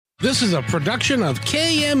This is a production of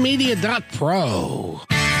KMmedia.pro.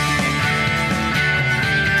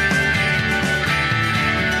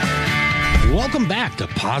 Welcome back to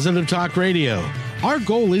Positive Talk Radio. Our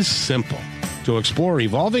goal is simple: to explore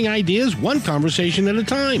evolving ideas one conversation at a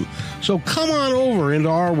time. So come on over into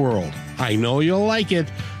our world. I know you'll like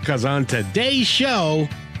it, because on today's show,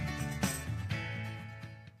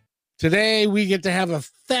 today we get to have a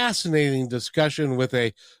fascinating discussion with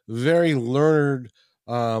a very learned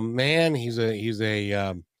man. He's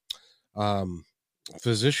a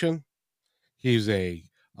physician. He's a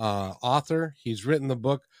author. He's written the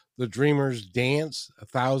book The Dreamer's Dance: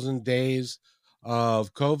 1,000 Days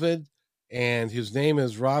of COVID, and his name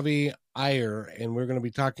is Ravi Iyer, and we're going to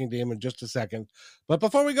be talking to him in just a second. But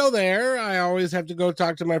before we go there, I always have to go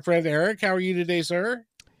talk to my friend Eric. How are you today, sir?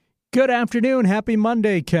 Good afternoon. Happy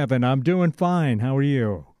Monday, Kevin. I'm doing fine. How are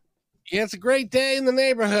you? Yeah, it's a great day in the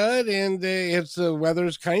neighborhood, and the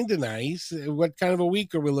weather's kind of nice. What kind of a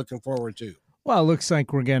week are we looking forward to? Well, it looks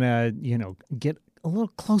like we're going to, get a little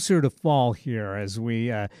closer to fall here as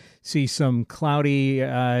we see some cloudy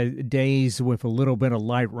days with a little bit of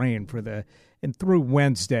light rain and through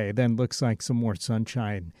Wednesday. Then looks like some more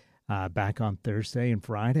sunshine back on Thursday and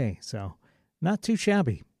Friday. So not too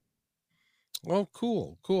shabby. Well,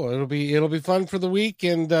 cool. It'll be fun for the week,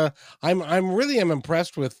 and I'm really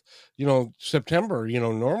impressed with September.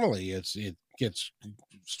 Normally it gets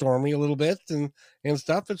stormy a little bit and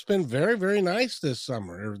stuff. It's been very, very nice this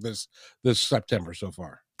summer, or this September so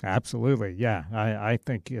far. Absolutely, yeah. I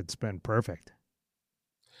think it's been perfect.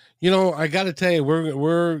 I got to tell you,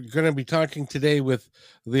 we're going to be talking today with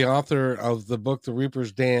the author of the book The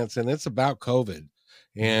Reaper's Dance, and it's about COVID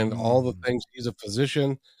and all the things. He's a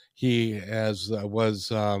physician. He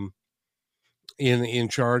was in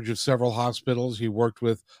charge of several hospitals. He worked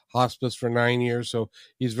with hospice for 9 years, so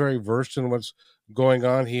he's very versed in what's going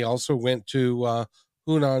on. He also went to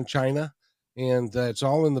Hunan, China, and it's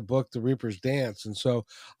all in the book, The Reaper's Dance. And so,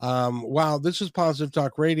 wow, this is Positive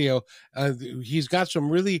Talk Radio. He's got some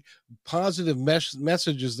really positive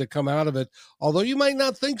messages that come out of it, although you might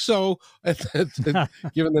not think so,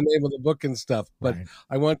 given the name of the book and stuff. But right.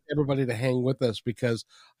 I want everybody to hang with us, because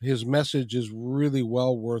his message is really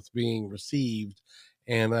well worth being received,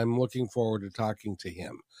 and I'm looking forward to talking to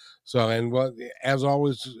him. So, and as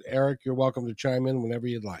always, Eric, you're welcome to chime in whenever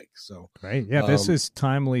you'd like. So, great. Yeah, this is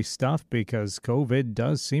timely stuff, because COVID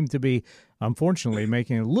does seem to be, unfortunately,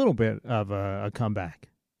 making a little bit of a comeback.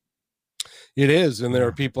 It is, and there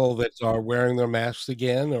are people that are wearing their masks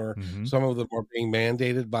again, or some of them are being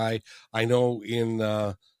mandated by, I know in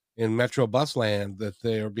Metro bus land, that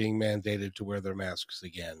they are being mandated to wear their masks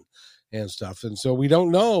again and stuff. And so we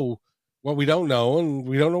don't know what we don't know, and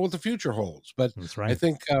we don't know what the future holds. But that's right. I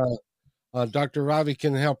think Dr. Ravi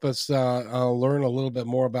can help us learn a little bit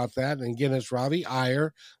more about that. And again, it's Ravi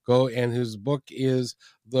Iyer, and his book is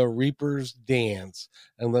The Reaper's Dance.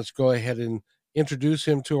 And let's go ahead and introduce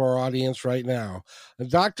him to our audience right now.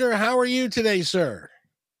 Doctor, how are you today, sir?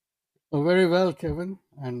 Oh, very well, Kevin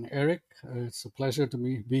and Eric. It's a pleasure to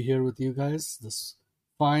be here with you guys this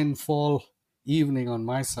fine fall evening on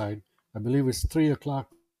my side. I believe it's 3:00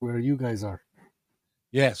 where you guys are.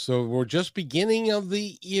 Yes, so we're just beginning of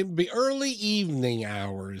the early evening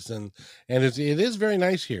hours, and it is very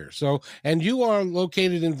nice here. So, and you are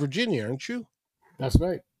located in Virginia, aren't you? That's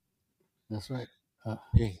right.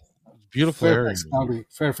 Beautiful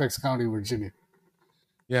Fairfax County, Virginia.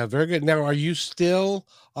 Yeah, very good. Now, are you still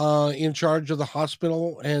in charge of the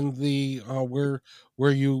hospital and the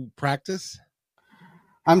where you practice?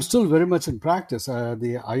 I'm still very much in practice.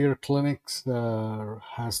 The Iyer Clinics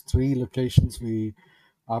has 3 locations we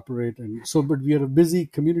operate, but we are a busy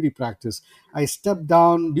community practice. I stepped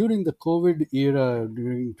down during the COVID era,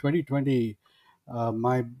 during 2020.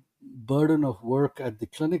 My burden of work at the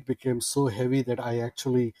clinic became so heavy that I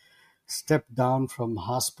actually stepped down from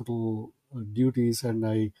hospital duties, and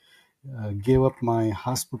I gave up my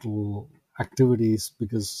hospital activities,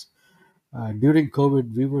 because during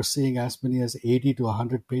COVID, we were seeing as many as 80 to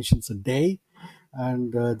 100 patients a day,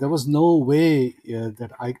 and there was no way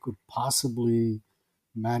that I could possibly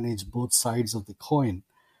manage both sides of the coin.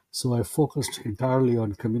 So I focused entirely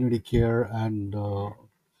on community care and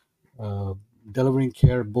delivering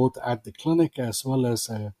care both at the clinic as well as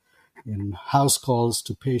in house calls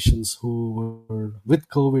to patients who were with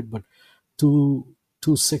COVID but too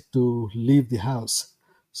sick to leave the house.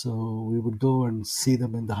 So we would go and see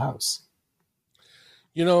them in the house.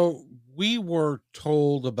 We were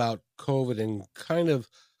told about COVID in kind of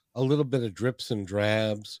a little bit of drips and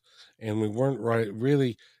drabs, and we weren't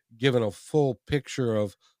really given a full picture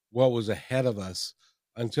of what was ahead of us.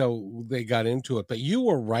 until they got into it. But you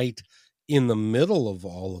were right in the middle of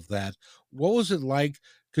all of that. What was it like?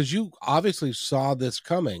 Because you obviously saw this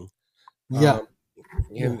coming. Yeah, Um,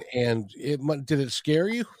 yeah. and did it scare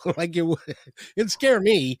you? Like it scared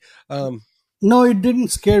me. Um, No, it didn't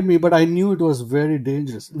scare me, but I knew it was very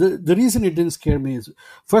dangerous. The reason it didn't scare me is,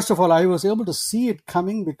 first of all, I was able to see it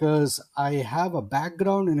coming because I have a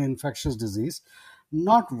background in infectious disease,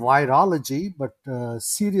 not virology, but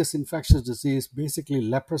serious infectious disease, basically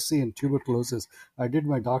leprosy and tuberculosis. I did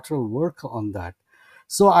my doctoral work on that.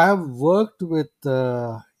 So I have worked with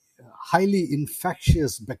highly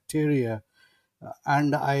infectious bacteria,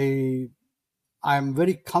 and I'm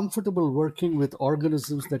very comfortable working with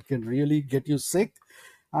organisms that can really get you sick,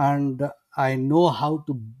 and I know how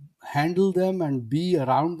to handle them and be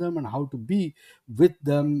around them and how to be with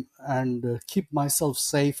them and keep myself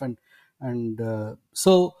safe and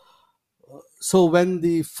so when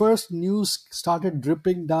the first news started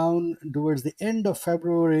dripping down towards the end of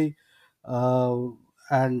February uh,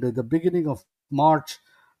 and the beginning of March,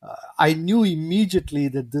 I knew immediately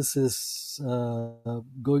that this is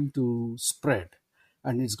going to spread,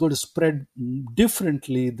 and it's going to spread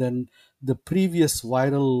differently than the previous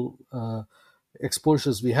viral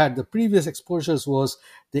exposures we had. The previous exposures was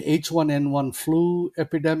the H1N1 flu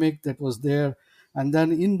epidemic that was there, and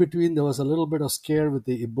then in between there was a little bit of scare with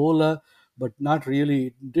the Ebola, but not really,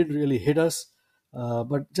 it didn't really hit us,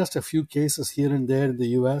 but just a few cases here and there in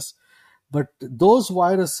the US. But those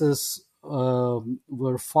viruses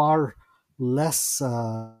were far less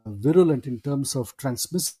virulent in terms of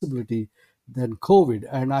transmissibility than COVID.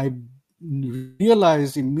 And I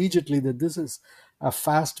realized immediately that this is a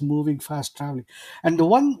fast moving, fast traveling. And the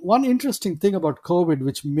one interesting thing about COVID,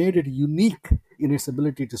 which made it unique in its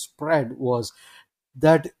ability to spread, was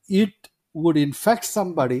that it would infect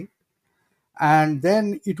somebody, and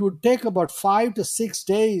then it would take about 5 to 6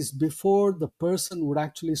 days before the person would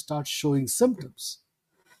actually start showing symptoms.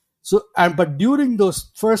 So, and but during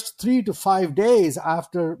those first 3 to 5 days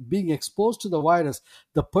after being exposed to the virus,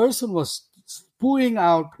 the person was spewing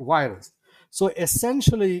out virus. So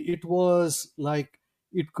essentially, it was like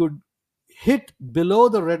it could hit below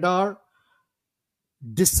the radar,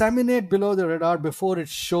 disseminate below the radar before it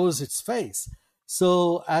shows its face.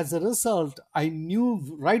 So as a result, I knew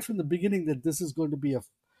right from the beginning that this is going to be a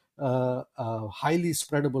highly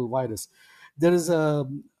spreadable virus. There is a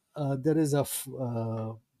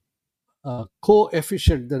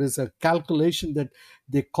coefficient. There is a calculation that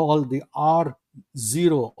they call the R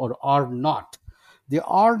zero or R naught. The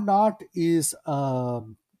R naught is a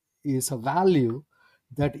value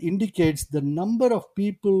that indicates the number of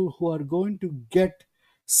people who are going to get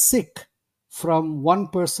sick from one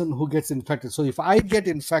person who gets infected. So if I get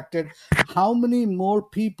infected, how many more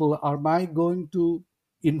people am I going to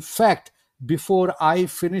infect before I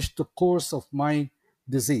finish the course of my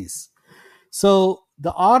disease? So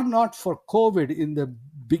the R naught for COVID in the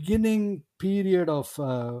beginning period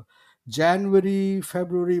of January,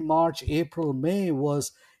 February, March, April, May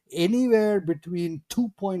was anywhere between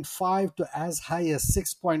 2.5 to as high as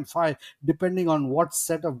 6.5, depending on what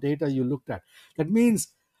set of data you looked at. That means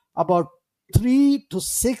about 3 to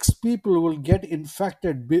 6 people will get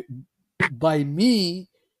infected by me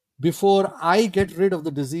before I get rid of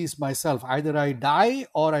the disease myself. Either I die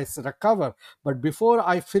or I recover. But before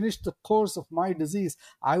I finish the course of my disease,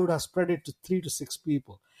 I would have spread it to 3 to 6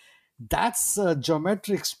 people. That's a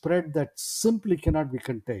geometric spread that simply cannot be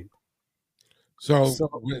contained. so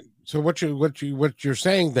So, what you're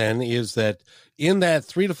saying then is that in that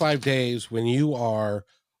 3 to 5 days when you are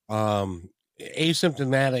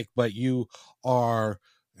asymptomatic, but you are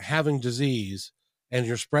having disease and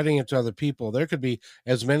you're spreading it to other people, there could be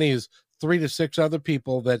as many as 3 to 6 other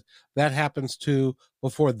people that happens to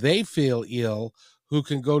before they feel ill, who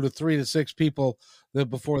can go to 3 to 6 people that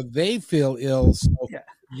before they feel ill. So yeah.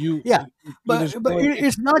 you Yeah, it but is going.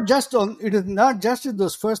 it's not just on. It is not just in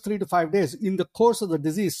those first 3 to 5 days in the course of the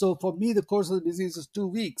disease. So for me, the course of the disease is 2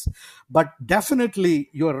 weeks. But definitely,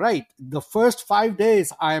 you're right. The first 5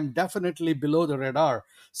 days, I am definitely below the radar.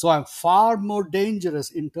 So I'm far more dangerous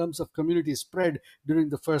in terms of community spread during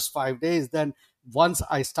the first 5 days than once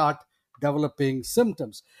I start developing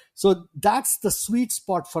symptoms. So that's the sweet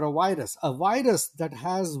spot for a virus. A virus that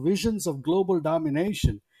has visions of global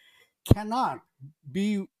domination cannot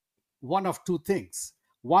be one of two things.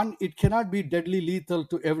 One, it cannot be deadly lethal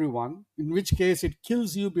to everyone, in which case it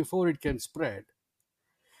kills you before it can spread.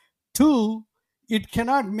 Two, it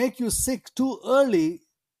cannot make you sick too early,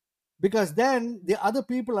 because then the other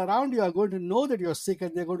people around you are going to know that you're sick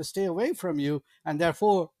and they're going to stay away from you, and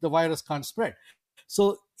therefore the virus can't spread.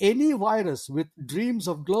 So any virus with dreams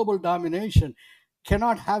of global domination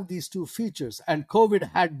cannot have these two features, and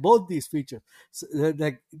COVID had both these features. So,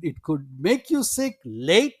 like, it could make you sick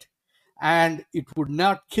late, and it would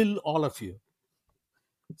not kill all of you.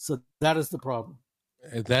 So that is the problem.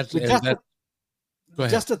 And that's With and that. Go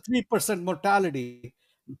ahead. just a 3% mortality,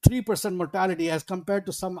 3% mortality as compared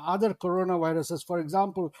to some other coronaviruses. For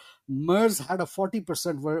example, MERS had a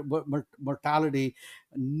 40% mortality.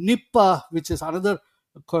 Nipah, which is another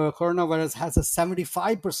coronavirus, has a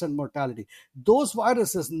 75% mortality. Those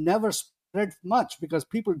viruses never spread much because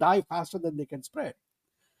people die faster than they can spread,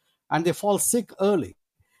 and they fall sick early.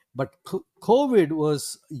 But COVID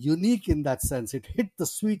was unique in that sense. It hit the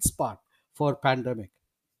sweet spot for pandemic.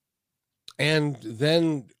 And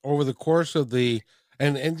then over the course of the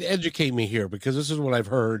and educate me here, because this is what I've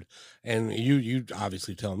heard, and you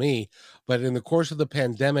obviously tell me, but in the course of the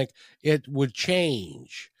pandemic, it would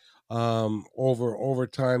change over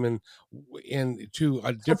time, and to a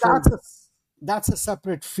So different. that's a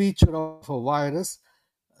separate feature of a virus.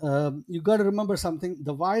 You got to remember something: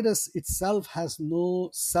 the virus itself has no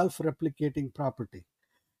self-replicating property.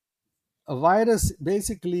 A virus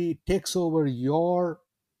basically takes over your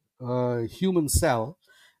human cell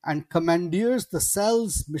and commandeers the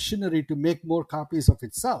cell's machinery to make more copies of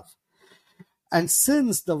itself. And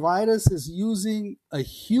since the virus is using a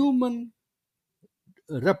human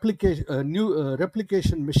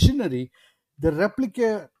replication machinery, the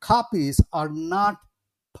replica copies are not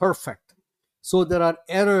perfect. So there are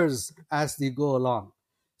errors as they go along.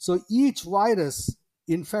 So each virus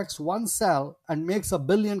infects one cell and makes a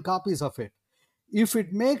billion copies of it. If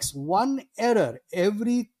it makes one error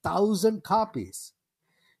every 1,000 copies,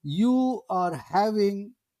 you are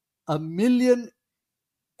having a million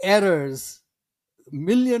errors,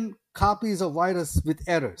 million copies of virus with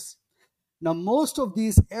errors. Now, most of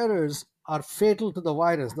these errors are fatal to the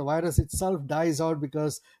virus. The virus itself dies out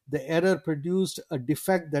because the error produced a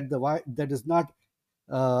defect that is not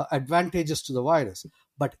advantageous to the virus.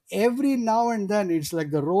 But every now and then, it's like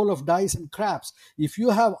the roll of dice and craps. If you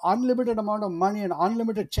have unlimited amount of money and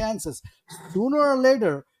unlimited chances, sooner or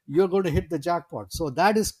later you're going to hit the jackpot. So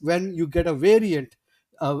that is when you get a variant,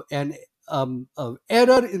 an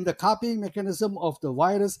error in the copying mechanism of the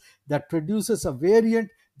virus that produces a variant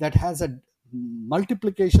that has a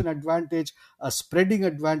multiplication advantage, a spreading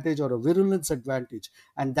advantage, or a virulence advantage,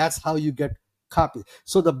 and that's how you get copy.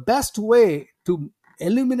 So the best way to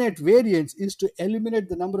eliminate variants is to eliminate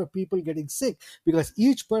the number of people getting sick, because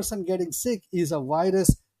each person getting sick is a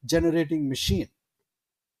virus generating machine.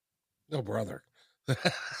 Oh, brother.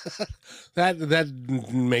 That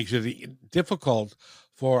makes it difficult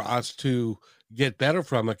for us to get better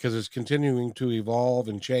from it, because it's continuing to evolve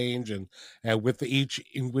and change, and with each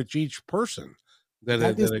person that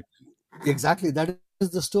That is that it. exactly, that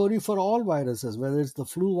is the story for all viruses, whether it's the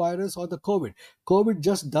flu virus or the COVID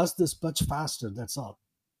just does this much faster, that's all.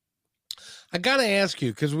 I gotta ask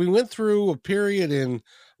you, because we went through a period in,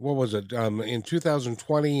 what was it, in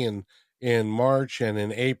 2020, and in March and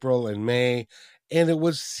in April and May, and it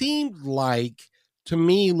was seemed like, to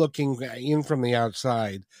me, looking in from the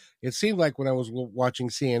outside, it seemed like when I was watching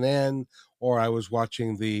CNN, or I was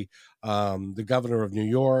watching the governor of New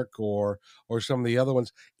York, or some of the other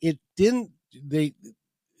ones, it didn't they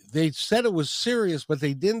said it was serious, but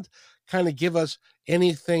they didn't kind of give us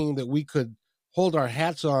anything that we could hold our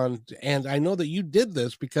hats on. And I know that you did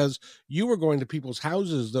this because you were going to people's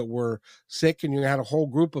houses that were sick, and you had a whole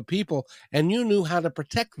group of people, and you knew how to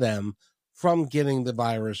protect them from getting the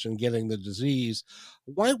virus and getting the disease.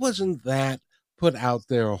 Why wasn't that put out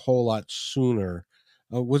there a whole lot sooner?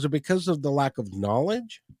 Was it because of the lack of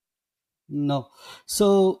knowledge? No.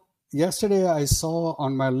 So yesterday I saw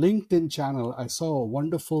on my LinkedIn channel, I saw a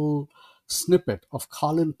wonderful snippet of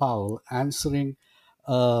Colin Powell answering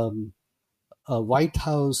um, a White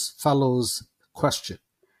House fellow's question.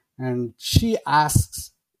 And she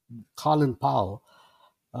asks Colin Powell,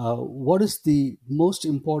 what is the most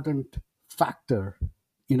important factor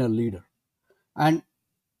in a leader? And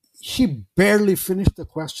she barely finished the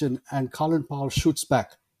question, and Colin Powell shoots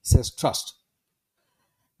back, says trust.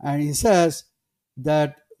 And he says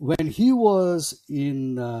that when he was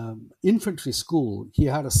in infantry school, he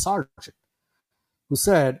had a sergeant who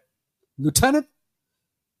said, Lieutenant,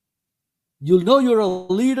 you'll know you're a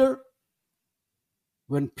leader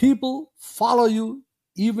when people follow you,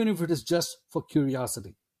 even if it is just for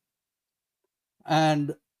curiosity.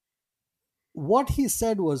 And what he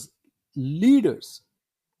said was, leaders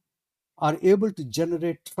are able to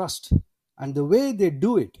generate trust. And the way they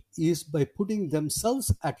do it is by putting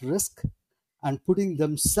themselves at risk and putting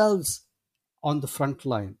themselves on the front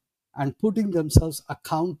line and putting themselves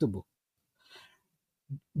accountable.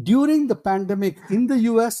 During the pandemic in the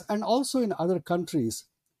US and also in other countries,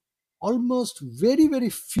 almost very, very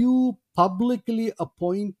few publicly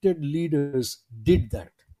appointed leaders did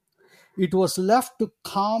that. It was left to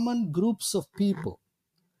common groups of people.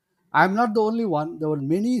 I'm not the only one. There were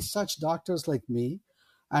many such doctors like me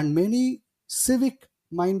and many civic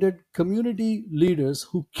minded community leaders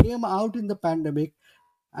who came out in the pandemic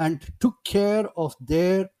and took care of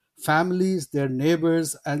their families, their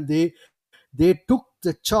neighbors, and they took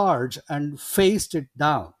the charge and faced it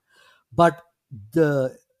down. But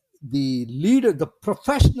the the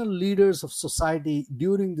professional leaders of society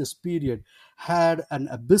during this period had an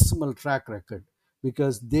abysmal track record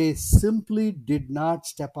because they simply did not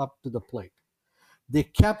step up to the plate. They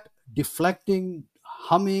kept deflecting,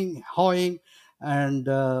 humming, hawing, and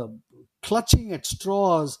clutching at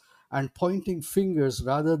straws and pointing fingers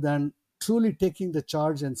rather than truly taking the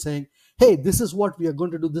charge and saying, hey, this is what we are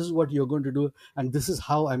going to do, this is what you're going to do, and this is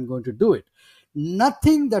how I'm going to do it.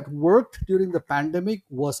 Nothing that worked during the pandemic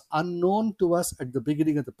was unknown to us at the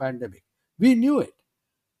beginning of the pandemic. We knew it.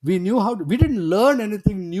 We knew how to, we didn't learn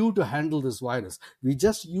anything new to handle this virus. We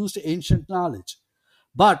just used ancient knowledge.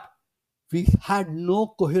 But we had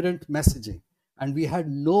no coherent messaging, and we had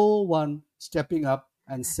no one stepping up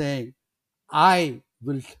and saying, I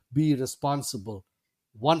will be responsible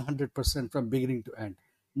 100% from beginning to end.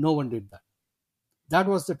 No one did that. That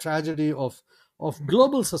was the tragedy of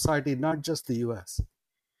global society, not just the US.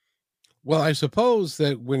 Well, I suppose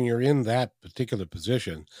that when you're in that particular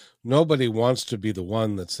position, nobody wants to be the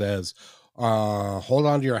one that says, hold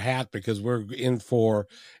on to your hat because we're in for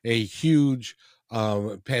a huge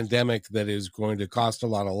pandemic that is going to cost a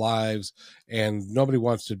lot of lives. And nobody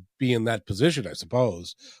wants to be in that position, I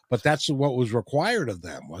suppose. But that's what was required of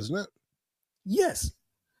them, wasn't it? Yes.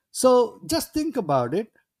 So just think about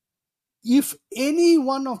it. If any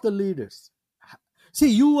one of the leaders, see,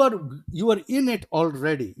 you are in it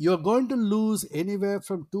already. You're going to lose anywhere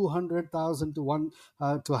from 200,000 to one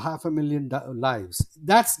to 500,000 lives.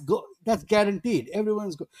 That's guaranteed.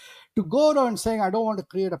 To go around saying I don't want to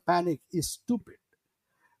create a panic is stupid.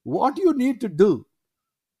 What you need to do,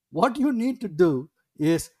 what you need to do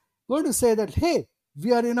is going to say that, hey,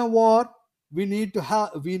 we are in a war. We need to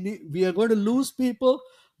have we are going to lose people,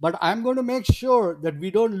 but I'm going to make sure that we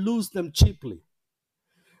don't lose them cheaply.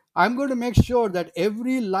 I'm going to make sure that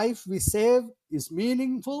every life we save is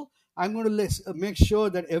meaningful. I'm going to make sure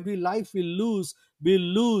that every life we lose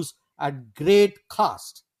at great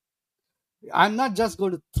cost. I'm not just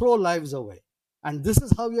going to throw lives away. And this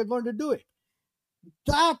is how we are going to do it.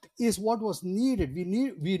 That is what was needed. We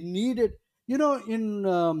needed, in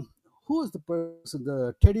who was the person,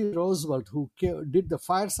 the Teddy Roosevelt who did the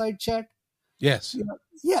fireside chat. Yes.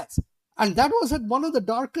 Yes, and that was at one of the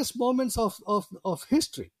darkest moments of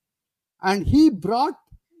history, and he brought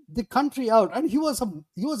the country out, and he was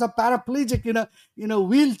a paraplegic in a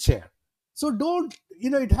wheelchair. So don't,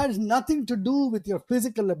 it has nothing to do with your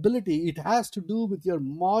physical ability. It has to do with your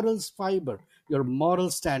morals fiber, your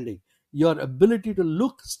moral standing, your ability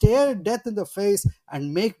to stare death in the face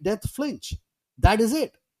and make death flinch. That is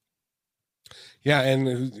it. Yeah,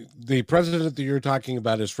 and the president that you're talking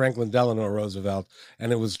about is Franklin Delano Roosevelt,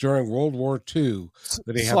 and it was during World War II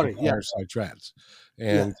that he had the Sorry, yeah, fireside chats,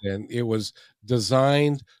 yeah, and it was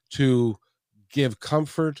designed to give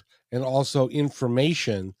comfort and also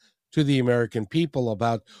information to the American people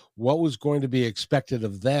about what was going to be expected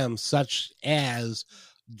of them, such as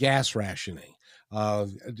gas rationing.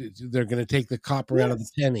 They're going to take the copper out of the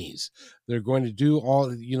yes, pennies. They're going to do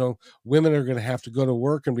all, women are going to have to go to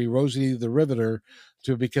work and be Rosie the Riveter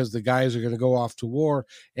because the guys are going to go off to war.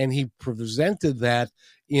 And he presented that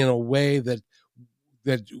in a way that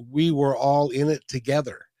we were all in it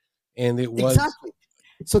together. And it was exactly.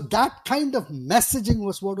 So that kind of messaging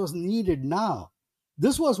was what was needed now.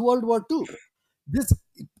 This was World War II. This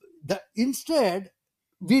instead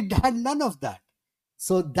we had none of that.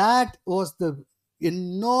 So that was the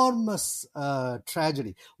enormous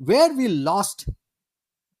tragedy. Where we lost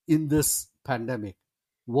in this pandemic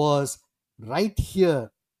was right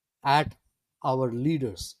here at our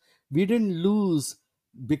leaders. We didn't lose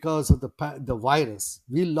because of the virus.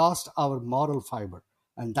 We lost our moral fiber,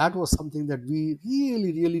 and that was something that we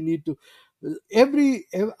really, really need to.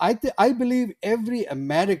 I believe every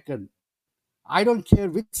American. I don't care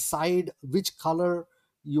which side, which color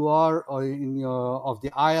you are, or in your of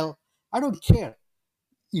the aisle. I don't care.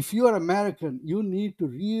 If you are American, you need to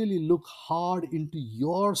really look hard into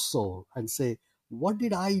your soul and say, what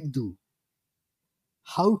did I do?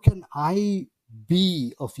 How can I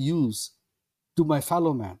be of use to my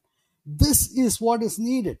fellow man? This is what is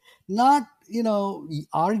needed. Not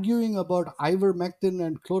arguing about ivermectin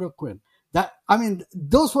and chloroquine.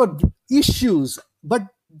 Those were issues, but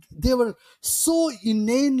they were so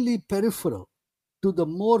inanely peripheral to the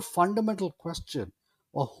more fundamental question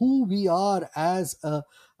of who we are as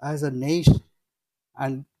a nation.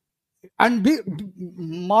 And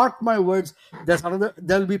mark my words,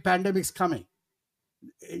 there'll be pandemics coming.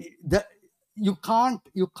 That you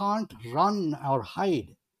can't run or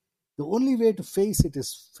hide. The only way to face it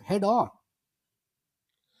is head on.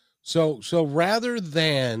 So rather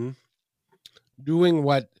than doing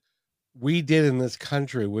what we did in this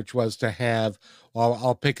country, which was to have,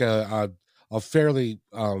 I'll pick a fairly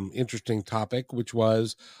interesting topic, which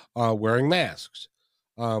was wearing masks.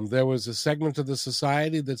 There was a segment of the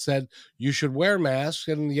society that said you should wear masks,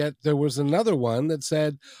 and yet there was another one that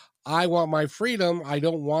said, I want my freedom. I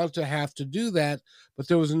don't want to have to do that. But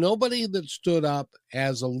there was nobody that stood up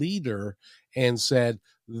as a leader and said,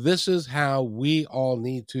 this is how we all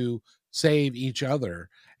need to save each other,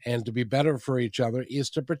 and to be better for each other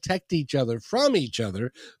is to protect each other from each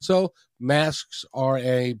other. So masks are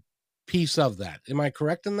a piece of that. Am I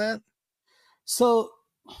correct in that? So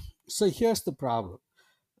here's the problem.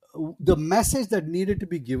 The message that needed to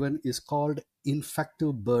be given is called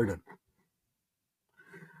infective burden,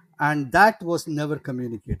 and that was never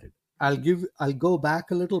communicated. I'll go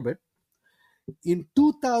back a little bit. In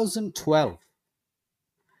 2012,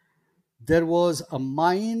 there was a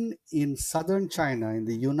mine in southern China, in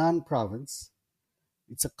the Yunnan province.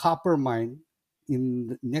 It's a copper mine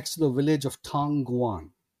next to the village of Tongguan.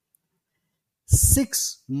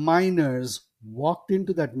 6 miners walked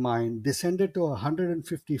into that mine, descended to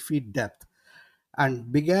 150 feet depth,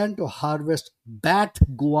 and began to harvest bat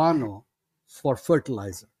guano for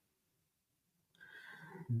fertilizer.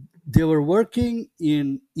 They were working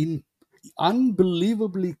in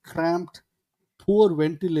unbelievably cramped, poor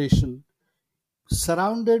ventilation,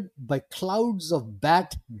 surrounded by clouds of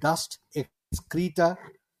bat dust excreta,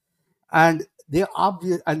 and they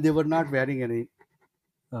were not wearing any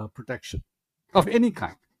protection of any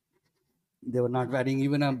kind. They were not wearing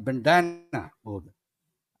even a bandana.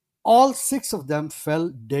 All 6 of them fell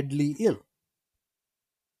deadly ill.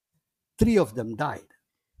 3 of them died.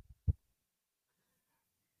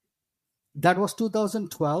 That was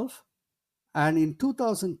 2012. And in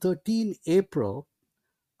 2013, April,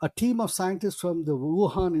 a team of scientists from the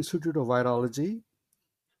Wuhan Institute of Virology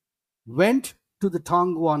went to the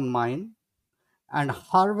Tongguan mine and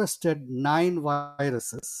harvested 9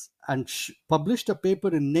 viruses and published a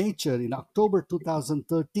paper in Nature in October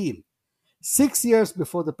 2013, 6 years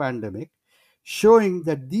before the pandemic, showing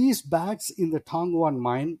that these bats in the Tongguan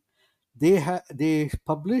mine, they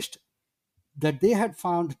published that they had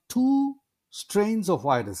found 2 strains of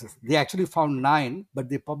viruses. They actually found 9, but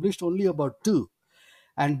they published only about 2.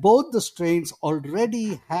 And both the strains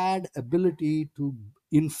already had ability to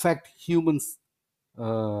infect human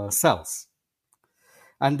cells,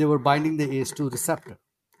 and they were binding the ACE2 receptor.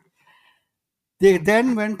 They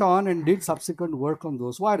then went on and did subsequent work on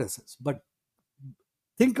those viruses. But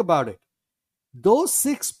think about it. Those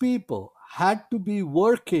 6 people had to be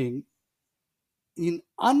working in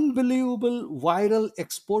unbelievable viral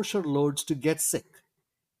exposure loads to get sick.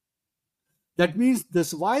 That means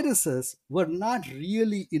these viruses were not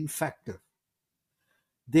really infective.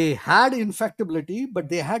 They had infectability, but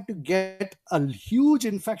they had to get a huge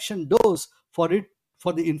infection dose for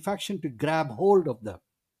the infection to grab hold of them.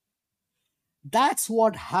 That's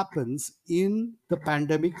what happens in the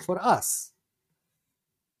pandemic for us.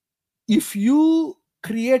 If you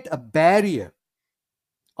create a barrier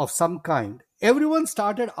of some kind, everyone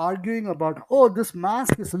started arguing about, oh, this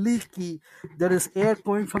mask is leaky, there is air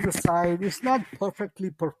going from the side, it's not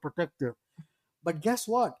perfectly protective. But guess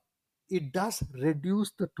what? It does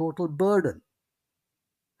reduce the total burden.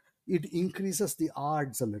 It increases the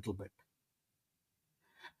odds a little bit.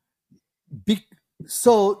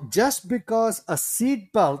 So just because a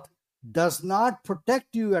seat belt does not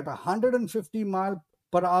protect you at 150 mile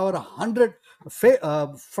per hour, 100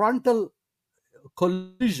 frontal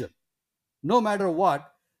collision, no matter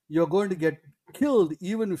what, you're going to get killed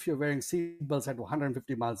even if you're wearing seat belts at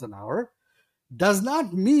 150 miles an hour, does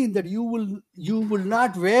not mean that you will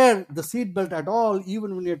not wear the seat belt at all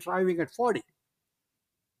even when you're driving at 40.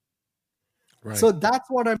 Right. So that's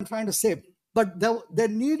what I'm trying to say. But there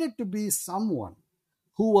needed to be someone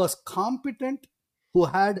who was competent, who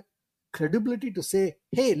had credibility to say,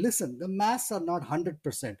 hey, listen, the masks are not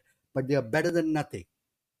 100%, but they are better than nothing.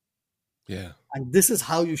 Yeah. And this is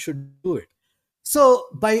how you should do it. So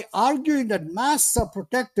by arguing that masks are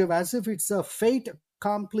protective as if it's a fait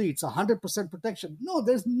complete, it's 100% protection. No,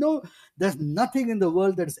 there's nothing in the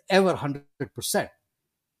world that is ever 100%.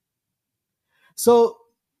 So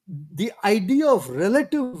the idea of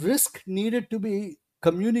relative risk needed to be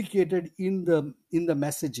communicated in the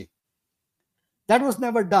messaging. That was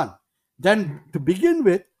never done. Then to begin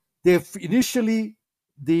with, initially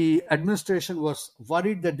the administration was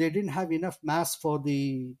worried that they didn't have enough masks for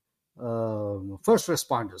the first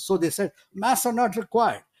responders. So they said masks are not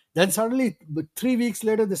required. Then suddenly, 3 weeks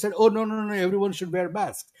later, they said, oh, no, everyone should wear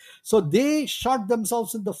masks. So they shot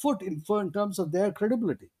themselves in the foot in terms of their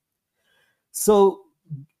credibility. So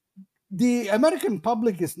the American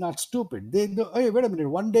public is not stupid. They know, hey, wait a minute.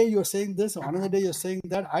 One day you're saying this, another day you're saying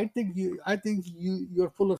that. I think you're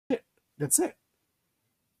full of shit. That's it.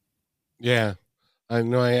 Yeah, I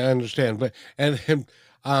know. I understand. But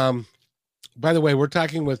by the way, we're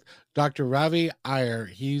talking with Dr. Ravi Iyer.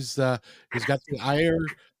 He's got the Iyer.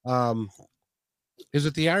 Is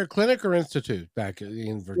it the Iyer Clinic or Institute back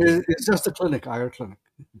in Virginia? It's just a clinic, Iyer Clinic.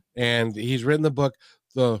 And he's written the book,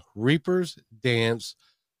 The Reaper's Dance,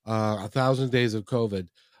 1,000 Days of COVID.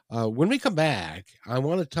 When we come back, I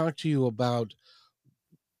want to talk to you about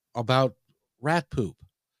rat poop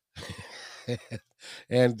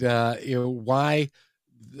and why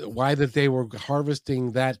that they were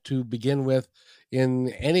harvesting that to begin with. In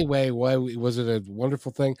any way, why was it a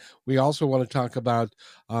wonderful thing? We also want to talk about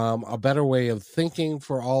a better way of thinking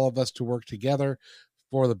for all of us to work together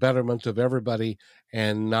for the betterment of everybody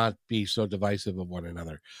and not be so divisive of one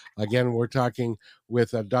another. Again, we're talking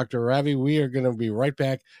with Dr. Ravi. We are going to be right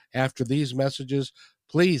back after these messages.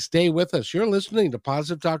 Please stay with us. You're listening to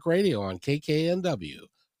Positive Talk Radio on KKNW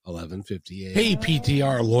 1158. Hey,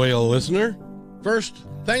 PTR loyal listener. First,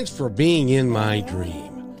 thanks for being in my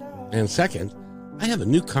dream. And second, I have a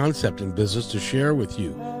new concept in business to share with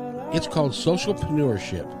you. It's called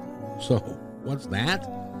socialpreneurship. So, what's that?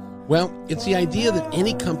 Well, it's the idea that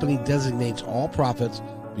any company designates all profits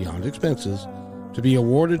beyond expenses to be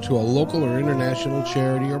awarded to a local or international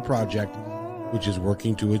charity or project which is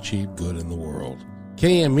working to achieve good in the world.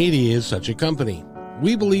 KM Media is such a company.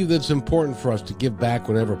 We believe that it's important for us to give back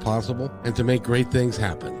whenever possible and to make great things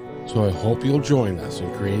happen. So I hope you'll join us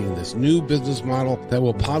in creating this new business model that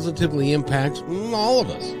will positively impact all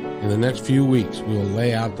of us. In the next few weeks, we will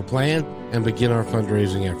lay out the plan and begin our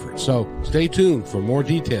fundraising efforts. So stay tuned for more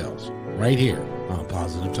details right here on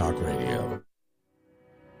Positive Talk Radio.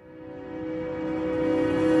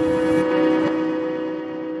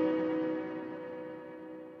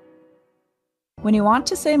 When you want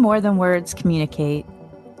to say more than words communicate,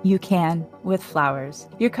 you can with flowers.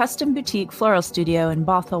 Your custom boutique floral studio in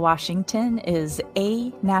Bothell, Washington is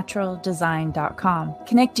anaturaldesign.com,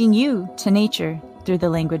 connecting you to nature through the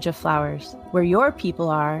language of flowers. Where your people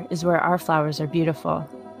are is where our flowers are beautiful.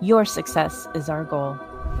 Your success is our goal.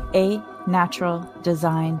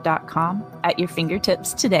 anaturaldesign.com at your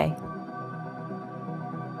fingertips today.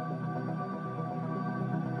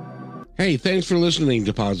 Hey, thanks for listening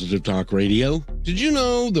to Positive Talk Radio. Did you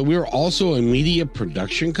know that we're also a media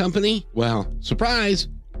production company? Well, surprise,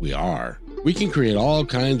 we are. We can create all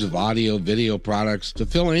kinds of audio, video products to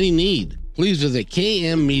fill any need. Please visit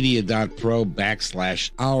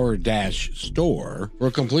kmmedia.pro/our-store for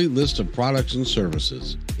a complete list of products and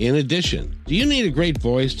services. In addition, do you need a great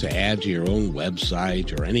voice to add to your own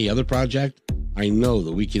website or any other project? I know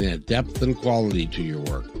that we can add depth and quality to your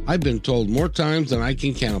work. I've been told more times than I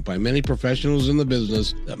can count by many professionals in the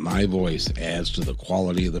business that my voice adds to the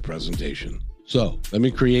quality of the presentation. So, let me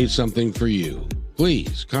create something for you.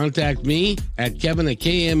 Please contact me at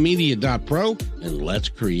kevin@kmmedia.pro and let's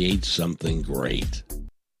create something great.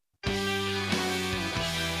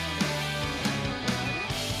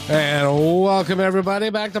 And welcome everybody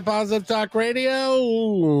back to Positive Talk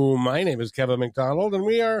Radio. My name is Kevin McDonald and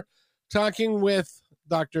we are talking with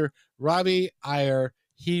Dr. Ravi Iyer.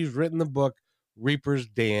 He's written the book Reaper's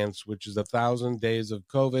Dance, which is 1,000 Days of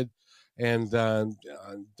COVID. And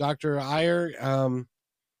Dr. Iyer,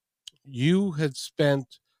 you had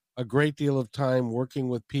spent a great deal of time working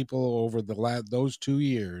with people over those 2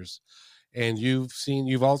 years, and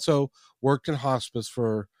you've also worked in hospice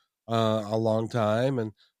for a long time,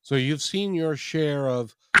 and so you've seen your share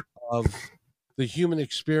of the human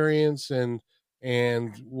experience and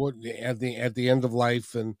what at the end of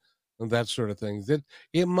life and that sort of thing. That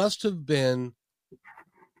it must have been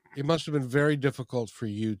very difficult for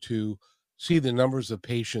you to see the numbers of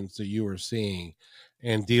patients that you were seeing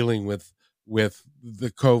and dealing with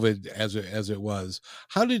the COVID as it was.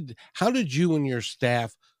 How did you and your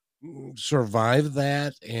staff survive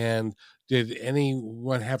that? And did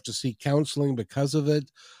anyone have to seek counseling because of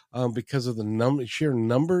it? because of the sheer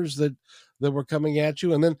numbers that were coming at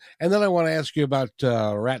you? And then I want to ask you about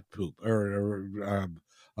rat poop or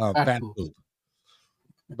Rat bat poop. poop.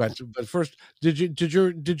 But first,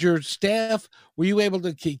 did your staff, were you able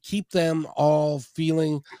to keep them all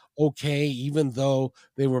feeling okay, even though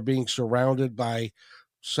they were being surrounded by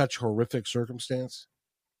such horrific circumstance?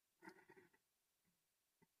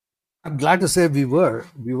 I'm glad to say we were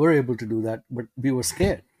able to do that, but we were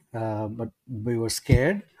scared. We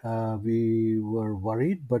were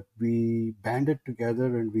worried, but we banded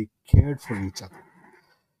together and we cared for each other.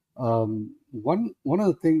 One of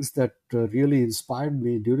the things that really inspired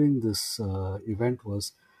me during this event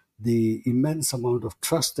was the immense amount of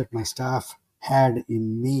trust that my staff had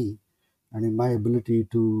in me and in my ability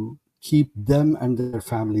to keep them and their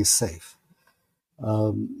families safe.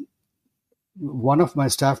 Um, One of my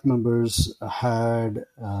staff members had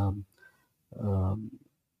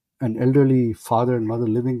an elderly father and mother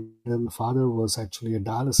living with him. The father was actually a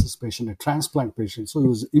dialysis patient, a transplant patient, so he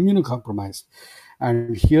was immunocompromised.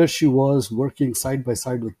 And here she was working side by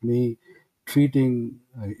side with me, treating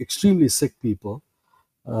extremely sick people.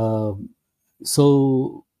 Um,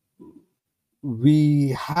 so we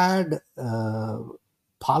had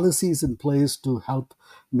policies in place to help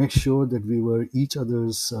make sure that we were each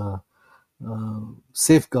other's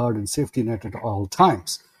safeguard and safety net at all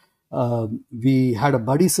times. We had a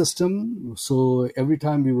buddy system, so every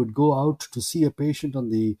time we would go out to see a patient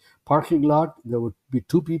on the parking lot, there would be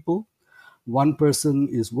two people. One person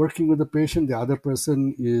is working with the patient, the other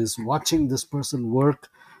person is watching this person work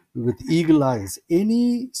with eagle eyes.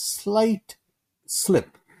 Any slight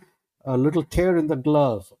slip, a little tear in the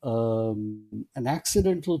glove, an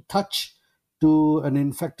accidental touch to an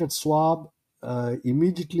infected swab,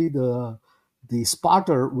 immediately the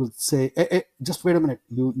spotter would say, just wait a minute,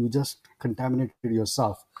 you just contaminated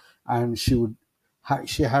yourself. And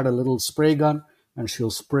she had a little spray gun and she'll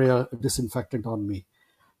spray a disinfectant on me.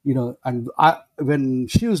 And when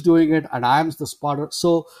she was doing it and I'm the spotter,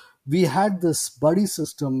 so we had this buddy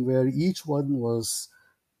system where each one was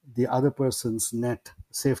the other person's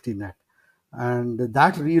safety net, and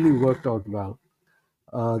that really worked out well.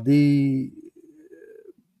 The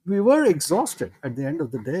We were exhausted at the end of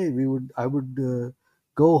the day. I would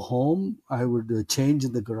go home, I would change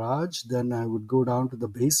in the garage, then I would go down to the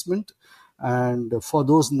basement. And for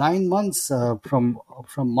those 9 months, from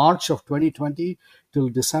March of 2020 till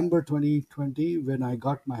December 2020, when I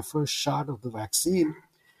got my first shot of the vaccine,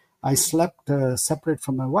 I slept separate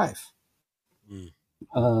from my wife. Mm.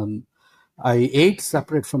 I ate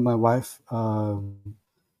separate from my wife.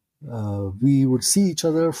 We would see each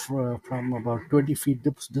other from about 20 feet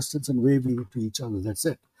distance and waving to each other. That's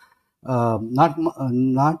it. Not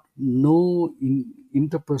no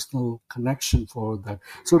interpersonal connection for that.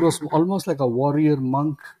 So it was almost like a warrior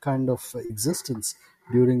monk kind of existence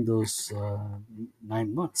during those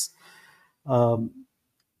 9 months.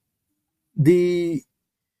 The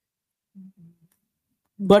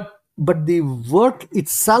but the work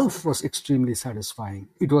itself was extremely satisfying.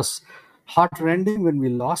 It was heartrending when we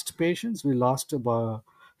lost patients. We lost about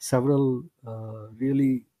several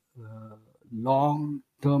really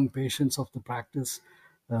long-term patients of the practice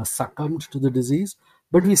succumbed to the disease,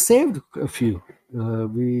 but we saved a few.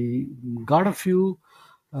 We got a few,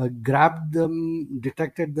 grabbed them,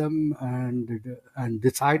 detected them, and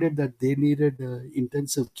decided that they needed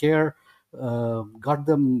intensive care. Got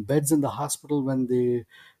them beds in the hospital when the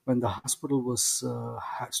hospital was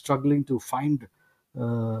struggling to find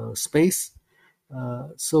space.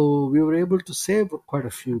 So we were able to save quite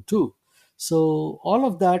a few too. So all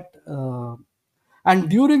of that. And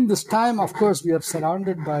during this time, of course, we are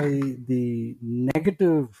surrounded by the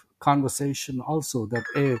negative conversation also that,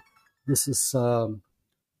 hey, this is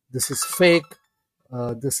fake,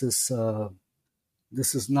 uh, this is uh,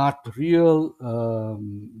 this is not real,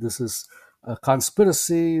 this is a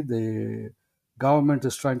conspiracy, the government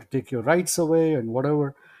is trying to take your rights away and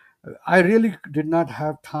whatever. I really did not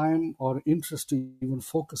have time or interest to even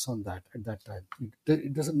focus on that at that time.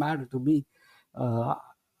 It doesn't matter to me, uh,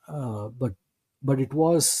 but it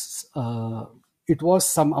was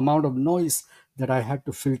some amount of noise that I had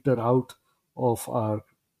to filter out of our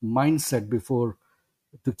mindset before,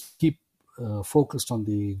 to keep focused on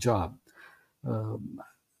the job.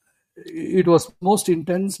 It was most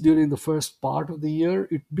intense during the first part of the year.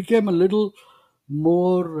 It became a little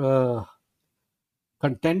more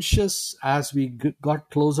contentious as we got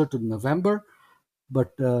closer to November,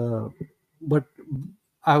 but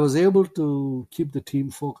I was able to keep the team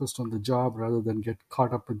focused on the job rather than get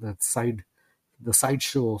caught up in the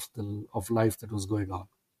sideshow of life that was going on.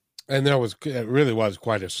 And it really was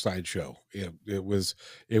quite a sideshow. It was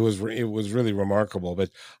really remarkable. But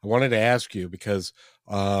I wanted to ask you because,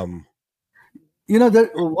 That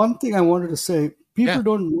one thing I wanted to say, yeah, people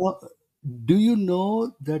don't know. Do you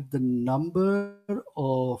know that the number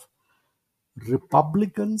of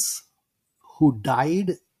Republicans who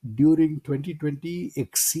died during 2020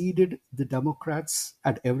 exceeded the Democrats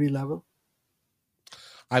at every level?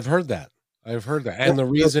 I've heard that. I've heard that, That, and the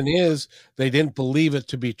that, reason is they didn't believe it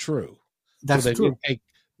to be true, so that's true. they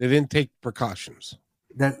didn't take precautions.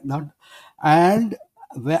 That not, and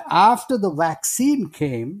after the vaccine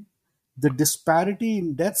came, the disparity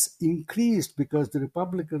in deaths increased because the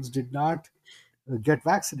Republicans did not get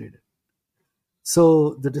vaccinated.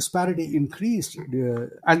 So the disparity increased,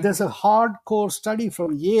 and there's a hardcore study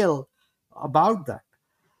from Yale about that,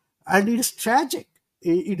 and it is tragic.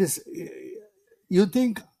 It is. You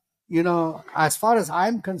think, as far as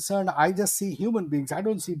I'm concerned, I just see human beings. I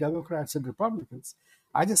don't see Democrats and Republicans.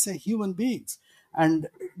 I just say human beings, and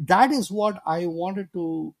that is what I wanted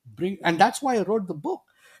to bring, and that's why I wrote the book.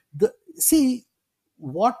 See,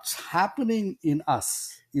 what's happening in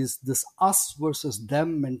us is this us versus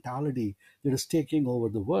them mentality that is taking over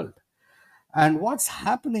the world. And what's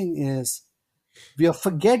happening is we are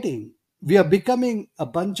forgetting, we are becoming a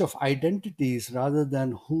bunch of identities rather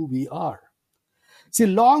than who we are. See,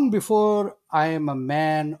 long before I am a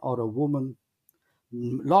man or a woman,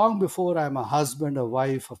 long before I'm a husband, a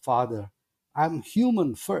wife, a father, I'm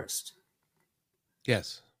human first.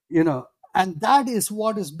 Yes, And that is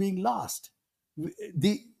what is being lost.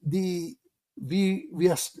 The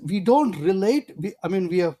we don't relate.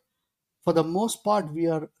 We are, for the most part, we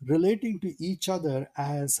are relating to each other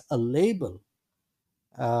as a label.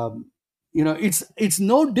 It's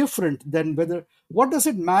no different than whether, what does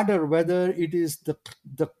it matter whether it is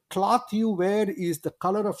the cloth you wear is the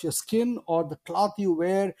color of your skin, or the cloth you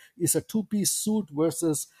wear is a two-piece suit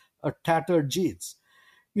versus a tattered jeans.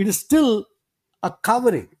 It is still a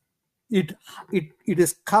covering. It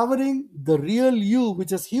is covering the real you,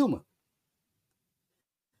 which is human.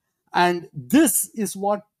 And this is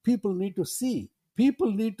what people need to see.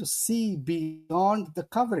 People need to see beyond the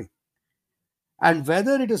covering. And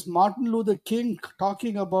whether it is Martin Luther King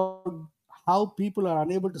talking about how people are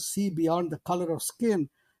unable to see beyond the color of skin,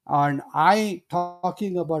 and I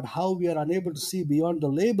talking about how we are unable to see beyond the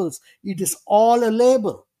labels, it is all a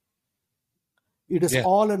label. It is yeah,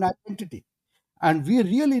 all an identity. And we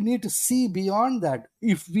really need to see beyond that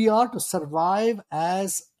if we are to survive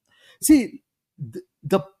as. See,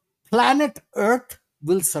 the planet Earth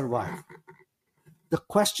will survive. The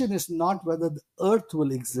question is not whether the Earth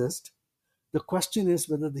will exist. The question is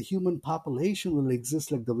whether the human population will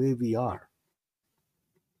exist like the way we are.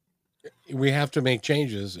 we have to make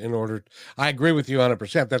changes in order. I agree with you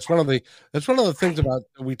 100%. That's one of the things about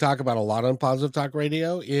we talk about a lot on Positive Talk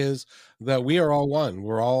Radio is that we are all one.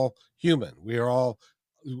 We're all human.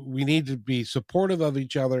 We need to be supportive of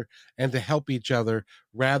each other and to help each other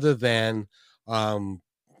rather than um,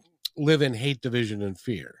 live in hate, division, and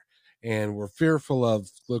fear. And we're fearful of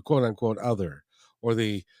the quote unquote other, or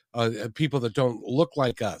the people that don't look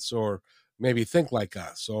like us, or maybe think like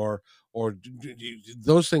us, or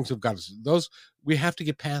those things have got to, those, we have to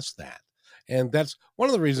get past that. And that's one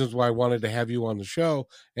of the reasons why I wanted to have you on the show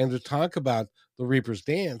and to talk about the Reaper's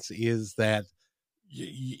Dance is that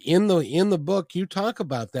in the book you talk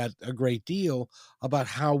about that a great deal about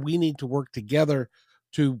how we need to work together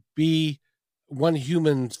to be one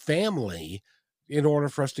human family in order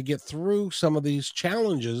for us to get through some of these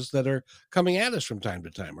challenges that are coming at us from time to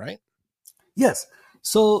time, right? Yes.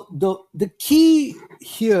 So the key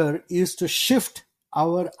here is to shift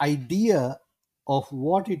our idea of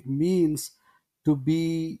what it means to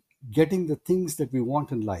be getting the things that we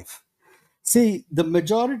want in life. See, the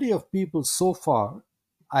majority of people so far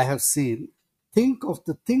I have seen think of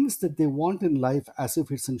the things that they want in life as if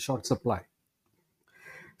it's in short supply.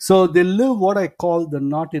 So they live what I call the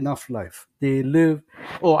not enough life. They live,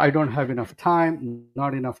 oh, I don't have enough time,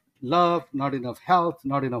 not enough love, not enough health,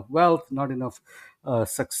 not enough wealth, not enough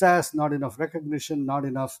success, not enough recognition, not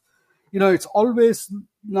enough. It's always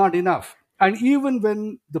not enough. And even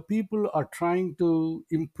when the people are trying to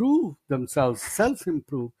improve themselves, self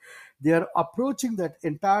improve, they are approaching that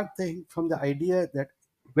entire thing from the idea that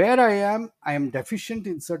where I am deficient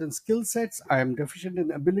in certain skill sets, I am deficient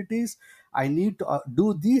in abilities, I need to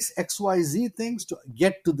do these XYZ things to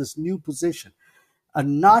get to this new position. A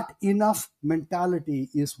not enough mentality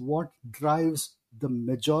is what drives the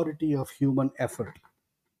majority of human effort.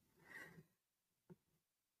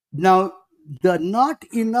 Now, the not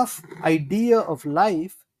enough idea of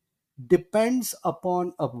life depends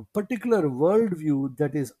upon a particular worldview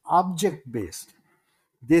that is object based.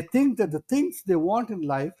 They think that the things they want in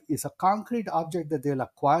life is a concrete object that they'll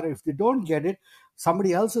acquire. If they don't get it,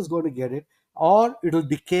 somebody else is going to get it, or it'll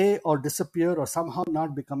decay or disappear or somehow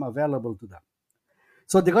not become available to them.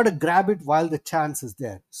 So they got to grab it while the chance is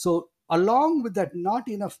there. So along with that not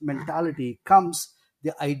enough mentality comes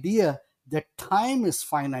the idea that time is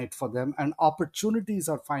finite for them and opportunities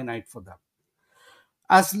are finite for them.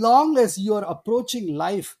 As long as you are approaching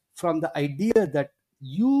life from the idea that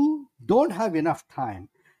you don't have enough time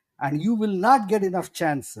and you will not get enough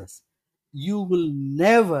chances, you will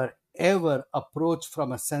never ever approach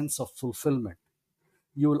from a sense of fulfillment.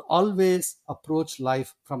 You will always approach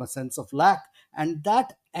life from a sense of lack, and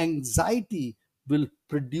that anxiety will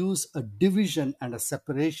produce a division and a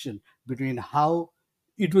separation between how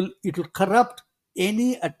it will corrupt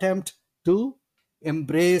any attempt to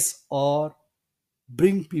embrace or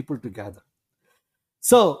bring people together.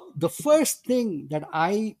 So the first thing that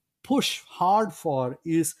I push hard for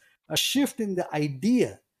is a shift in the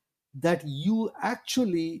idea that you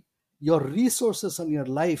actually, your resources and your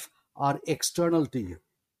life are external to you.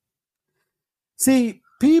 See,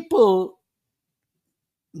 people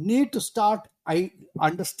need to start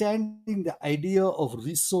understanding the idea of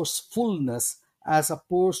resourcefulness as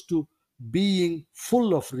opposed to being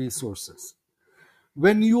full of resources.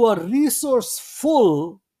 When you are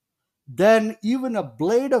resourceful, then even a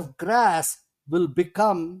blade of grass will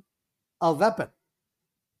become a weapon.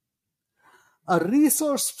 A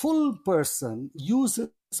resourceful person uses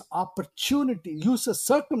opportunity, uses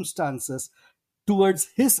circumstances towards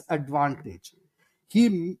his advantage.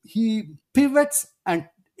 He pivots, and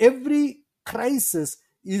every crisis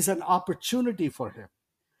is an opportunity for him.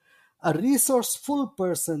 A resourceful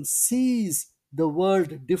person sees the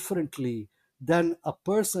world differently than a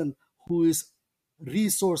person who is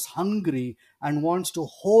resource hungry and wants to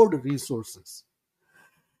hoard resources.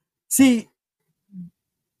 See,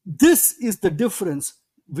 this is the difference,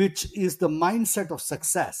 which is the mindset of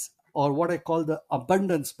success, or what I call the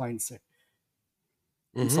abundance mindset.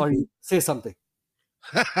 I'm sorry, say something.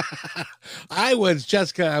 I was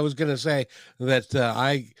going to say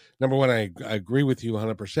that number one, I agree with you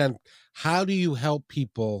 100%. How do you help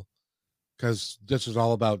people? Because this is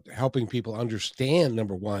all about helping people understand,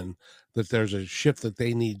 number one, that there's a shift that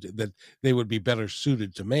they need, that they would be better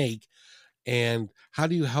suited to make. And how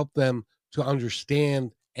do you help them to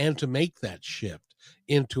understand and to make that shift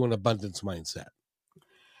into an abundance mindset?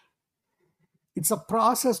 It's a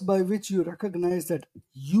process by which you recognize that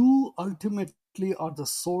you ultimately are the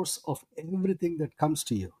source of everything that comes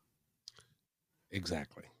to you.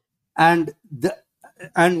 Exactly. And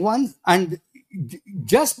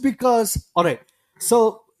just because, all right,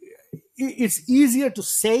 so it's easier to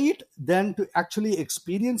say it than to actually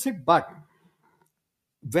experience it, but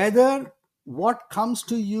whether what comes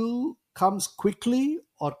to you comes quickly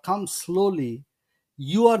or comes slowly,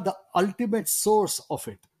 you are the ultimate source of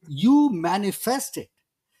it. You manifest it.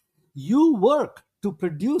 You work to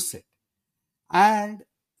produce it. And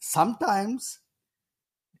sometimes,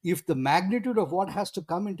 if the magnitude of what has to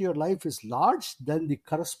come into your life is large, then the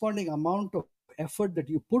corresponding amount of effort that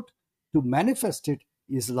you put to manifest it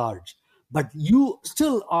is large. But you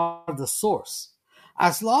still are the source.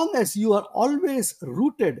 As long as you are always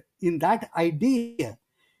rooted in that idea,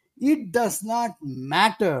 it does not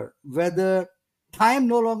matter whether time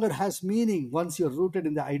no longer has meaning once you're rooted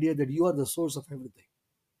in the idea that you are the source of everything.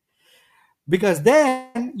 Because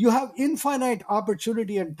then you have infinite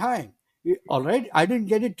opportunity and time. All right, I didn't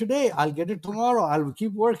get it today, I'll get it tomorrow, I'll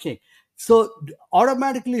keep working. So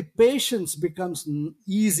automatically patience becomes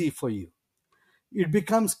easy for you.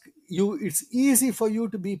 It's easy for you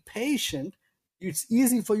to be patient. It's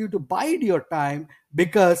easy for you to bide your time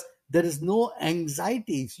because there is no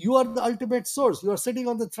anxiety. You are the ultimate source. You are sitting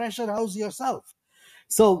on the treasure house yourself.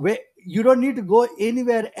 So you don't need to go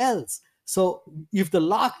anywhere else. So if the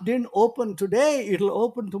lock didn't open today, it'll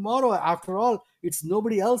open tomorrow. After all, it's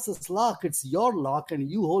nobody else's lock. It's your lock and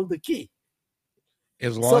you hold the key.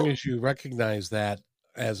 As long as you recognize that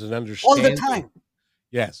as an All understanding. the time.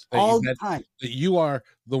 Yes. All the time. That you are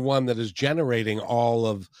the one that is generating all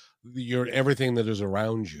of everything that is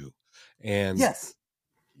around you. And yes.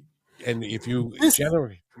 And if you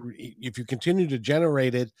continue to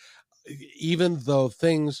generate it, even though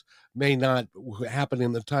things may not happen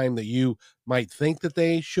in the time that you might think that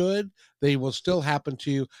they should, they will still happen to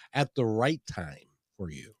you at the right time for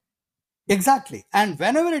you. Exactly. And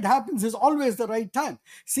whenever it happens is always the right time.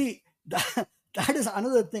 See, that is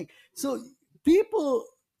another thing. So people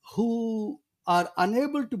who are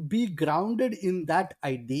unable to be grounded in that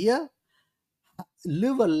idea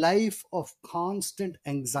live a life of constant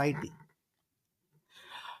anxiety.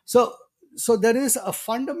 So there is a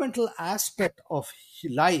fundamental aspect of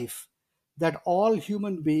life that all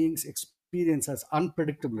human beings experience as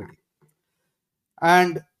unpredictability.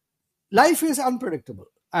 And life is unpredictable.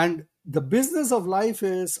 And the business of life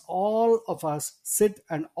is all of us sit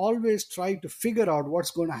and always try to figure out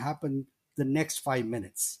what's going to happen the next 5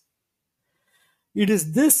 minutes. It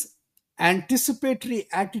is this anticipatory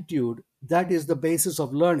attitude that is the basis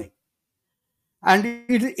of learning. And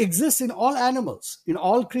it exists in all animals, in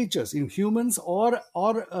all creatures, in humans or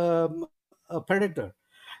a predator.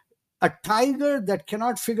 A tiger that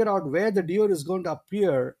cannot figure out where the deer is going to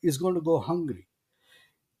appear is going to go hungry.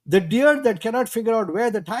 The deer that cannot figure out where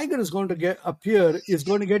the tiger is going to appear is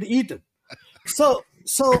going to get eaten. So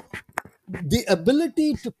the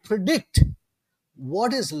ability to predict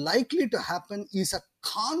what is likely to happen is a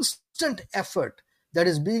constant effort that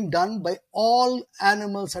is being done by all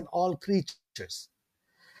animals and all creatures.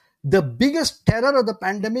 The biggest terror of the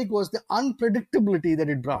pandemic was the unpredictability that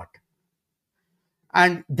it brought.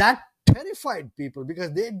 And that terrified people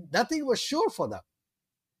because nothing was sure for them.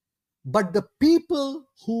 But the people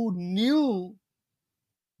who knew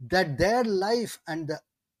that their life and the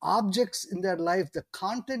objects in their life, the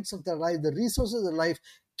contents of their life, the resources of their life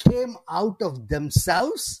came out of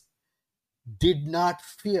themselves, did not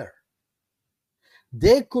fear.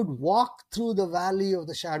 They could walk through the valley of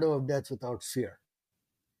the shadow of death without fear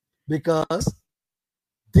because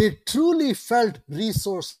they truly felt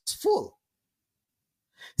resourceful.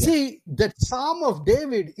 Yeah. See, the Psalm of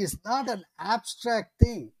David is not an abstract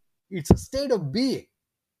thing. It's a state of being.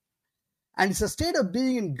 And it's a state of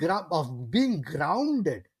being being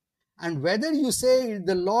grounded. And whether you say,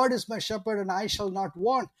 the Lord is my shepherd and I shall not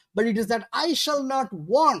want, but it is that I shall not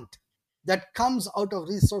want that comes out of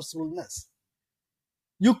resourcefulness.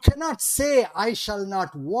 You cannot say, I shall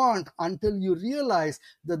not want until you realize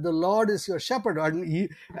that the Lord is your shepherd.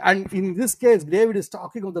 And in this case, David is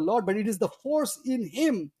talking of the Lord, but it is the force in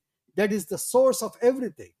him that is the source of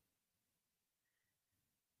everything.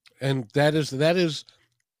 And that is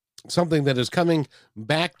something that is coming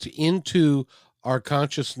back into our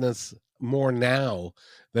consciousness more now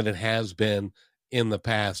than it has been in the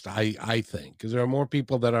past, I think, because there are more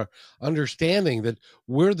people that are understanding that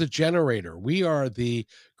we're the generator. We are the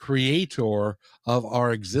creator of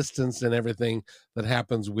our existence and everything that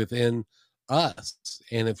happens within us.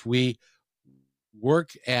 And if we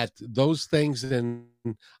work at those things and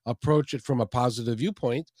approach it from a positive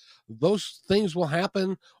viewpoint, those things will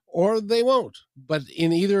happen or they won't. But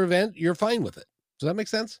in either event, you're fine with it. Does that make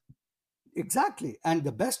sense? Exactly. And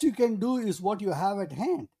the best you can do is what you have at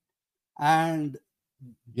hand. And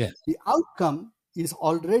yes, the outcome is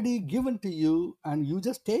already given to you and you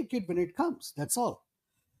just take it when it comes. That's all.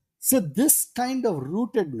 So this kind of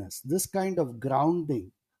rootedness, this kind of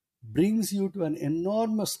grounding brings you to an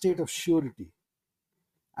enormous state of surety.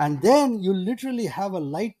 And then you literally have a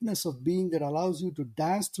lightness of being that allows you to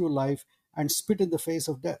dance through life and spit in the face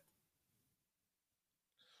of death.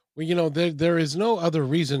 Well, there is no other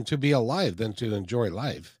reason to be alive than to enjoy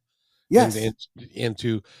life. Yes. And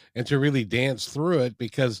to really dance through it,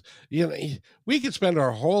 because we could spend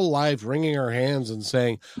our whole life wringing our hands and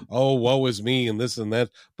saying, oh, woe is me and this and that,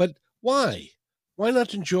 but why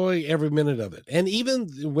not enjoy every minute of it? And even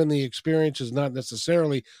when the experience is not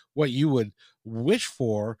necessarily what you would wish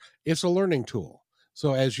for, it's a learning tool.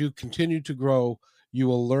 So as you continue to grow, you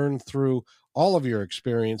will learn through all of your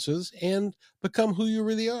experiences and become who you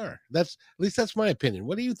really are. At least that's my opinion.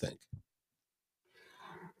 What do you think?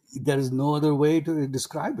 There is no other way to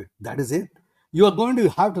describe it. That is it. You are going to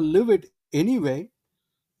have to live it anyway.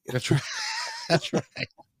 That's right. That's right.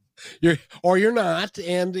 You're not,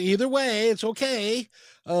 and either way, it's okay.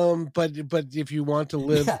 But if you want to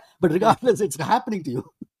live, but regardless, it's happening to you.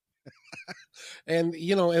 And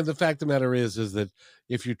and the fact of the matter is that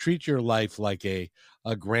if you treat your life like a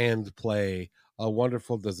grand play, a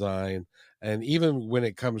wonderful design, and even when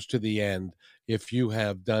it comes to the end, if you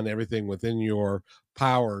have done everything within your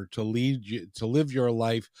power to live your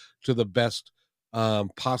life to the best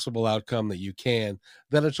possible outcome that you can,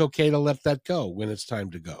 then it's okay to let that go when it's time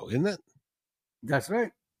to go, isn't it? That's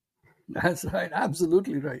right.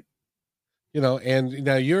 Absolutely right. And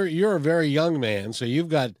now you're a very young man, so you've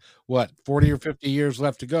got what, 40 or 50 years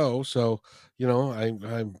left to go. So,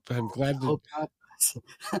 I'm glad to.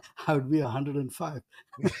 I would be 105.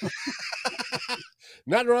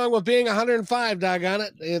 Nothing wrong with being 105, doggone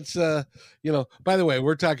it. It's by the way,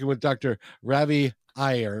 we're talking with Dr. Ravi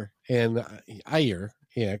Iyer, and Iyer,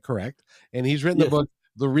 yeah, correct. And he's written the book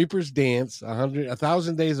The Reaper's Dance,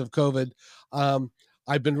 1,000 Days of COVID.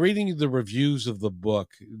 I've been reading the reviews of the book,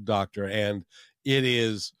 Doctor, and it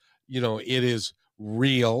is, it is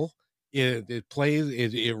real.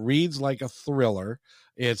 It reads like a thriller.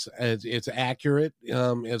 It's accurate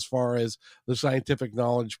as far as the scientific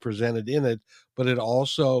knowledge presented in it, but it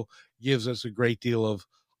also gives us a great deal of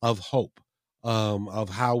hope of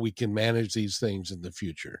how we can manage these things in the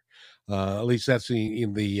future. At least that's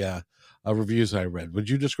in the reviews I read. Would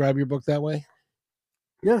you describe your book that way?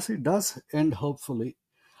 Yes, it does end hopefully.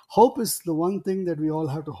 Hope is the one thing that we all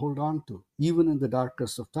have to hold on to, even in the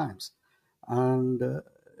darkest of times. And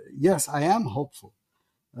yes, I am hopeful.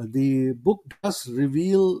 The book does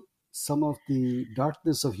reveal some of the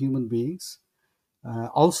darkness of human beings,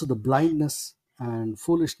 also the blindness and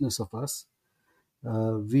foolishness of us.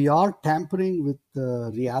 We are tampering with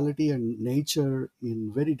reality and nature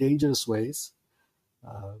in very dangerous ways,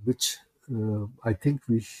 which I think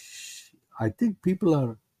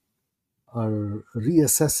people are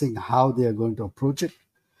reassessing how they are going to approach it.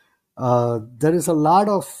 There is a lot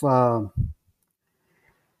of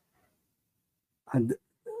and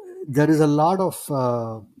there is a lot of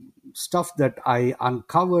stuff that I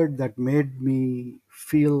uncovered that made me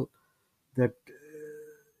feel that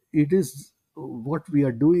it is what we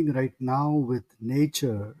are doing right now with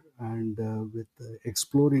nature and with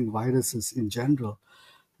exploring viruses in general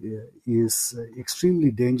is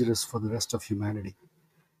extremely dangerous for the rest of humanity.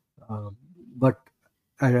 But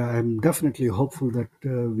I'm definitely hopeful that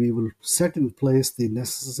we will set in place the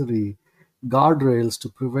necessary guardrails to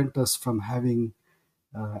prevent us from having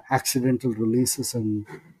accidental releases and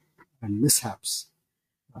mishaps.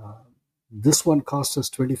 This one cost us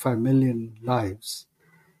 25 million lives.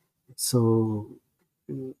 So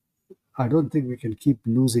I don't think we can keep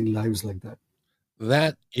losing lives like that.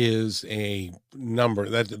 That is a number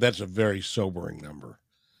that's a very sobering number.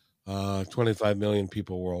 25 million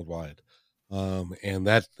people worldwide, and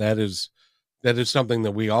that is something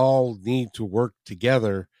that we all need to work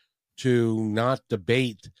together to not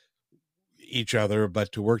debate each other,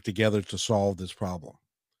 but to work together to solve this problem.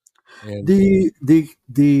 And the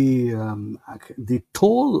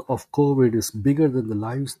toll of COVID is bigger than the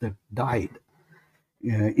lives that died.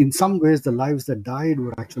 In some ways, the lives that died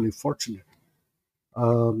were actually fortunate.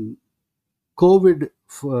 COVID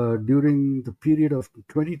during the period of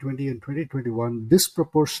 2020 and 2021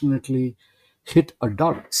 disproportionately hit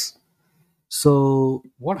adults. So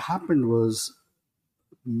what happened was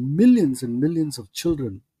millions and millions of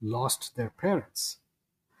children lost their parents,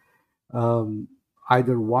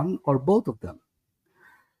 either one or both of them.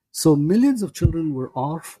 So millions of children were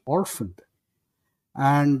orphaned.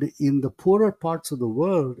 And in the poorer parts of the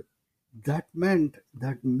world, that meant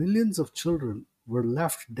that millions of children were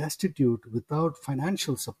left destitute without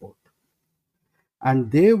financial support.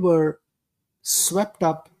 And they were swept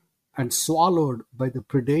up and swallowed by the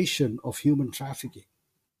predation of human trafficking.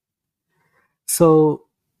 So,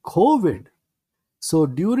 during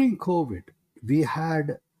COVID, we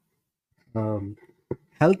had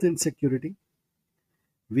health insecurity,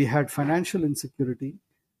 we had financial insecurity,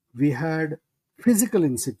 we had physical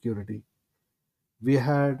insecurity, we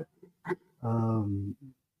had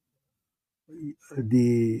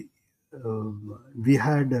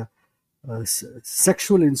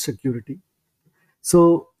sexual insecurity.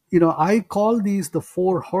 So, I call these the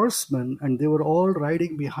four horsemen, and they were all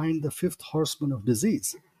riding behind the fifth horseman of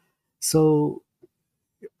disease. So,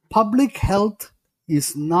 public health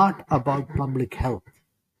is not about public health.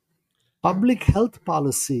 Public health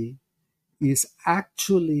policy is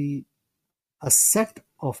actually a set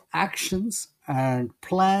of actions and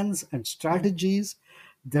plans and strategies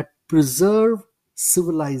that preserve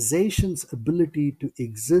civilization's ability to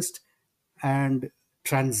exist and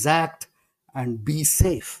transact and be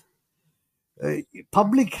safe.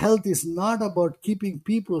 Public health is not about keeping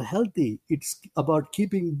people healthy. It's about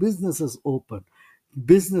keeping businesses open,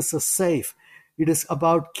 businesses safe. It is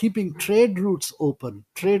about keeping trade routes open,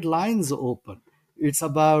 trade lines open. It's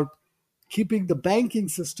about keeping the banking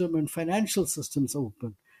system and financial systems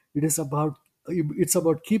open. It's about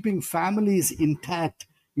keeping families intact.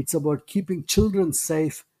 It's about keeping children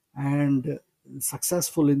safe and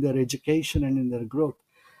successful in their education and in their growth.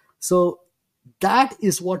 So that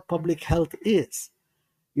is what public health is.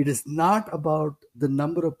 It is not about the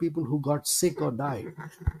number of people who got sick or died.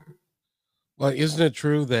 Well, isn't it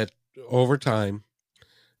true that over time,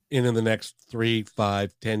 in the next 3,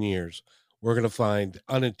 5, 10 years, we're going to find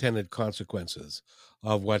unintended consequences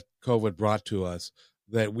of what COVID brought to us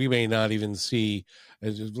that we may not even see,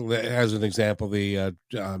 as an example, the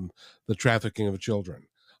trafficking of children,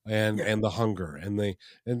 and the hunger and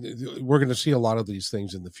we're going to see a lot of these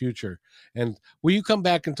things in the future. And will you come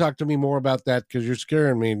back and talk to me more about that, because you're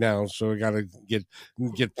scaring me now, so we got to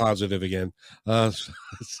get positive again.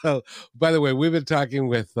 So by the way, we've been talking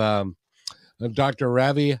with Dr.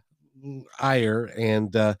 Ravi Iyer,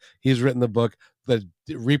 and he's written the book The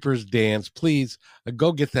Reaper's Dance. Please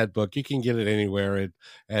go get that book. You can get it anywhere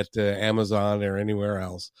at Amazon or anywhere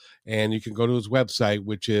else, and you can go to his website,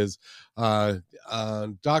 which is driyer.com,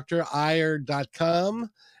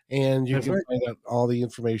 and you can find out all the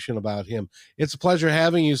information about him. It's a pleasure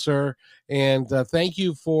having you, sir, and thank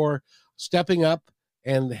you for stepping up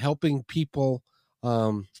and helping people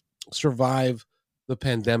survive the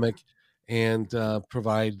pandemic and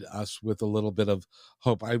provide us with a little bit of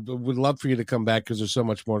hope. I would love for you to come back because there's so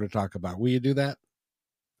much more to talk about. Will you do that?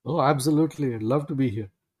 Oh, absolutely. I'd love to be here.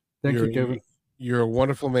 Thank you, Kevin. You're a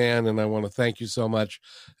wonderful man, and I want to thank you so much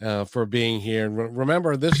for being here. And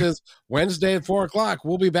remember, this is Wednesday at 4 o'clock.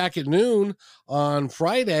 We'll be back at noon on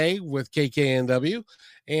Friday with KKNW.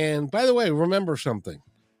 And by the way, remember something.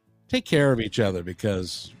 Take care of each other,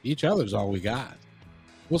 because each other's all we got.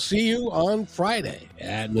 We'll see you on Friday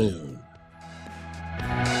at noon.